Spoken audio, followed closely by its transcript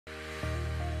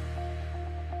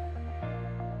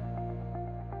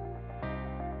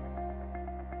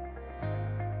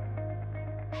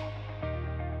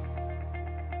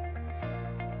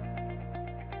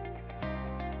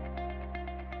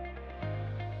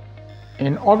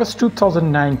In August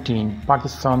 2019,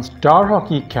 Pakistan's Dar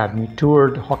Hockey Academy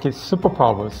toured hockey's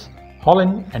superpowers,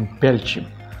 Holland and Belgium.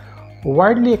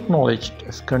 Widely acknowledged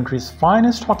as country's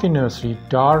finest hockey nursery,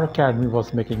 Dar Academy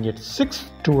was making its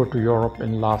sixth tour to Europe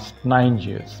in the last 9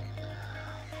 years.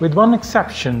 With one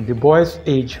exception, the boys'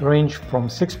 age ranged from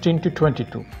 16 to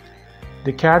 22.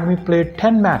 The academy played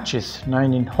 10 matches,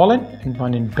 9 in Holland and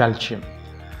 1 in Belgium.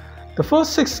 The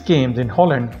first 6 games in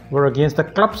Holland were against the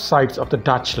club sides of the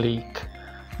Dutch league.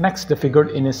 Next, they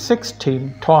figured in a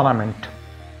 6-team tournament.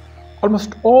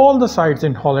 Almost all the sides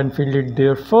in Holland fielded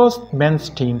their first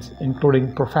men's teams,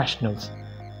 including professionals,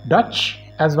 Dutch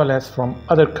as well as from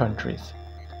other countries.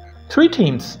 3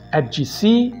 teams,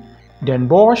 HGC, Den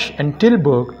Bosch and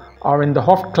Tilburg, are in the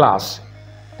Hoofdklasse,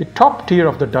 the top tier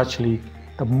of the Dutch league,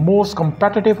 the most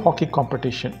competitive hockey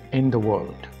competition in the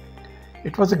world.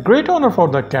 It was a great honor for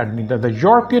the academy that the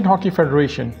European Hockey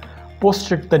Federation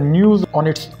posted the news on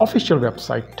its official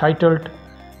website titled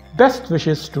 "Best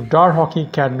Wishes to Dar Hockey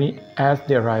Academy as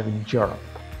they arrive in Europe."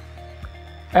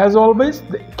 As always,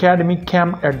 the academy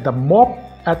camped at the Mop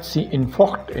HC in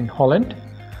Vocht in Holland.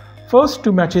 First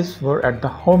 2 matches were at the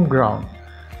home ground.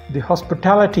 The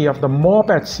hospitality of the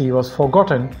Mop HC was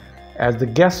forgotten as the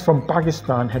guests from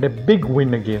Pakistan had a big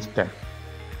win against them.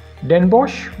 Den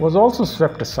Bosch was also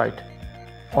swept aside.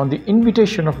 On the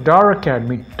invitation of Dar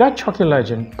Academy, Dutch hockey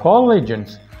legend Paul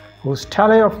Legends, whose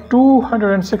tally of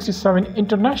 267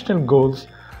 international goals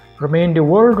remained a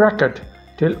world record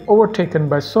till overtaken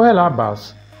by Sohail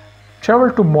Abbas,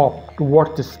 traveled to Mop to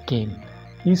watch this game.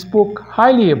 He spoke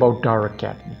highly about Dar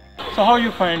Academy. So how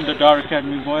you find the Dar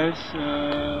Academy boys?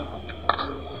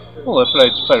 Well, they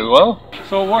played very well.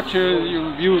 So what's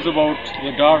your views about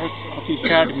the Dar Hockey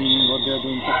Academy and what they're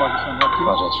doing for Pakistan hockey?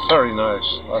 Well, that's very nice.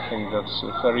 I think that's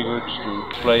very good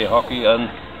to play hockey and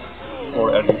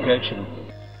for education.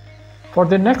 For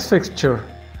the next fixture,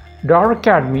 Dar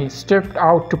Academy stepped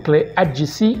out to play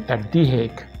HGC at The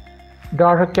Hague.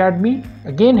 Dar Academy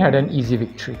again had an easy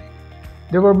victory.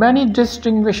 There were many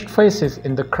distinguished faces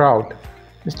in the crowd.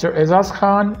 Mr. Azaz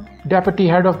Khan, Deputy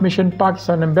Head of Mission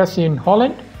Pakistan Embassy in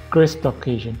Holland, graced the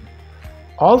occasion.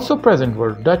 Also present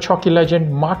were Dutch hockey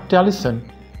legend Mark Tellison,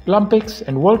 Olympics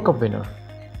and World Cup winner,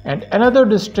 and another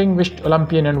distinguished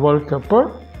Olympian and World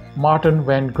Cupper, Martin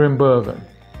van Grimbergen.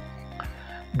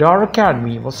 Dar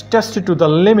Academy was tested to the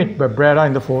limit by Breda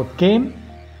in the 4th game.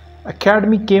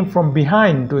 Academy came from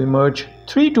behind to emerge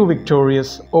 3-2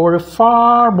 victorious over a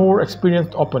far more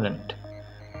experienced opponent.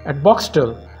 At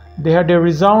Boxtel, they had a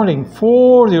resounding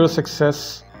 4-0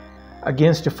 success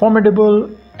against a formidable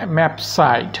map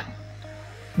side.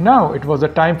 Now it was the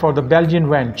time for the Belgian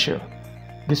venture.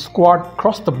 The squad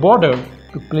crossed the border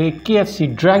to play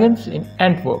KFC Dragons in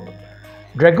Antwerp.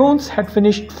 Dragons had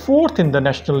finished 4th in the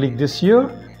National League this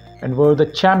year and were the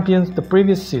champions the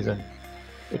previous season.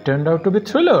 It turned out to be a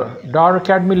thriller. Dar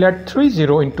Academy led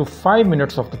 3-0 into 5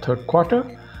 minutes of the 3rd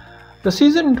quarter. The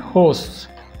seasoned hosts,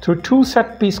 through 2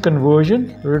 set-piece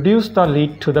conversions, reduced the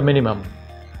lead to the minimum.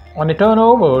 On a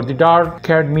turnover, the Dar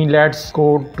Academy lads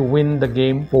scored to win the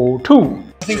game 4-2.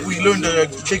 I think we learned a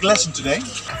big lesson today.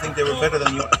 I think they were better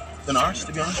than ours,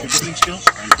 to be honest. Your dribbling skills,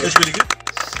 that's really good.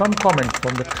 Some comment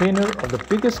from the trainer of the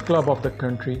biggest club of the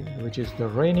country, which is the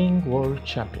reigning world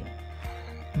champion.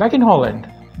 Back in Holland,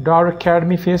 Dar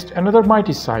Academy faced another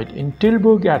mighty side in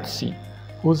Tilburg HC,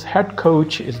 whose head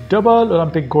coach is double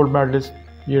Olympic gold medalist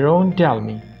Jeroen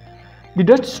Delmy. The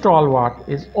Dutch stalwart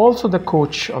is also the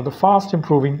coach of the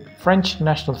fast-improving French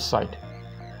national side.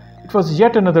 It was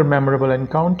yet another memorable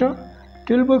encounter.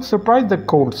 Tilburg surprised the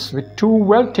Colts with 2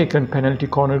 well-taken penalty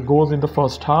corner goals in the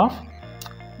first half.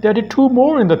 They added 2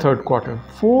 more in the 3rd quarter.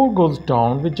 4 goals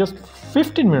down with just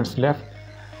 15 minutes left.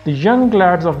 The young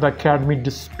lads of the academy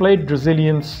displayed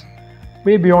resilience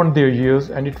way beyond their years,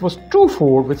 and it was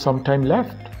 2-4 with some time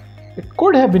left. It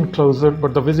could have been closer,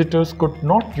 but the visitors could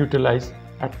not utilize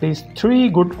at least 3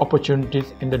 good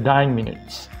opportunities in the dying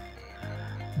minutes.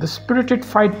 The spirited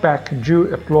fight back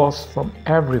drew applause from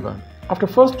everyone. After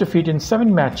first defeat in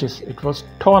 7 matches, it was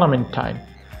tournament time.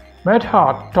 Mad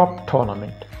Heart top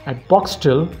tournament at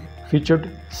Boxtel featured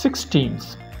 6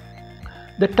 teams.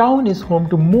 The town is home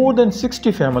to more than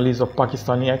 60 families of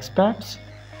Pakistani expats,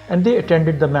 and they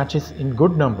attended the matches in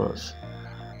good numbers.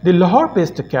 The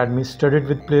Lahore-based academy, studied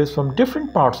with players from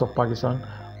different parts of Pakistan,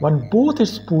 won both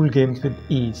its pool games with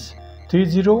ease,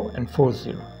 3-0 and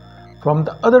 4-0. From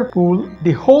the other pool,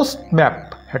 the host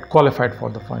MAP had qualified for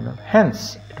the final.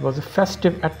 Hence, it was a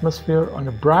festive atmosphere on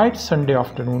a bright Sunday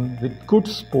afternoon with good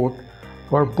sport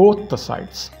for both the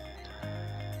sides.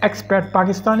 Expat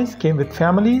Pakistanis came with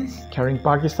families carrying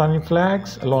Pakistani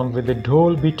flags along with a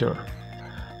dhol beater.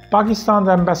 Pakistan's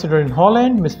ambassador in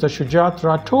Holland, Mr. Shujat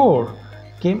Rathore,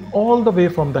 came all the way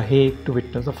from The Hague to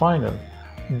witness the final.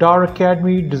 Dar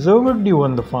Academy deservedly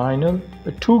won the final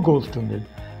with 2-0.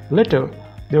 Later,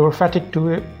 they were fatigued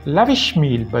to a lavish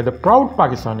meal by the proud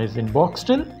Pakistanis in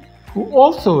Boxtel, who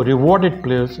also rewarded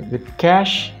players with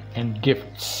cash and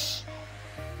gifts.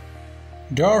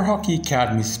 Dar Hockey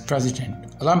Academy's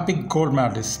president, Olympic gold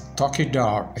medalist Taki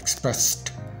Dar,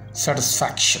 expressed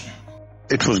satisfaction.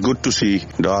 It was good to see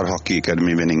Dar Hockey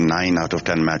Academy winning 9 out of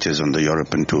 10 matches on the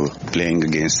European Tour, playing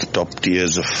against the top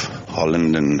tiers of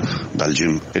Holland and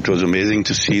Belgium. It was amazing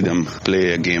to see them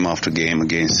play game after game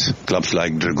against clubs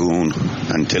like Dragoon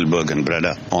and Tilburg and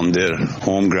Breda on their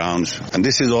home grounds. And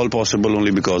this is all possible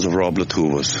only because of Rob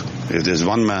Lathuvos. If there's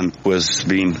one man who has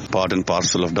been part and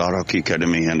parcel of Dar Hockey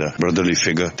Academy and a brotherly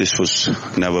figure, this was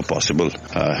never possible.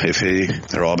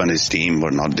 If Rob and his team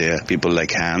were not there, people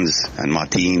like Hans and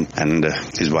Martin and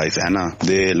his wife Anna,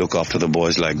 they look after the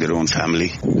boys like their own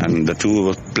family, and the two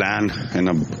were planned in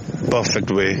a perfect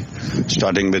way,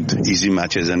 starting with easy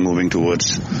matches and moving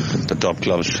towards the top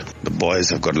clubs. The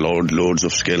boys have got loads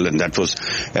of skill, and that was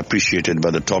appreciated by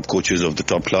the top coaches of the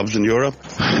top clubs in Europe.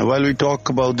 While we talk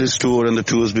about this tour and the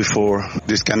tours before,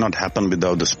 this cannot happen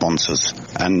without the sponsors,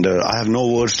 and I have no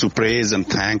words to praise and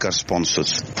thank our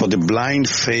sponsors for the blind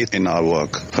faith in our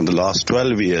work. For the last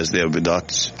 12 years they are with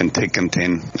us in thick and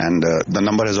thin, and the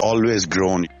number has always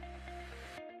grown.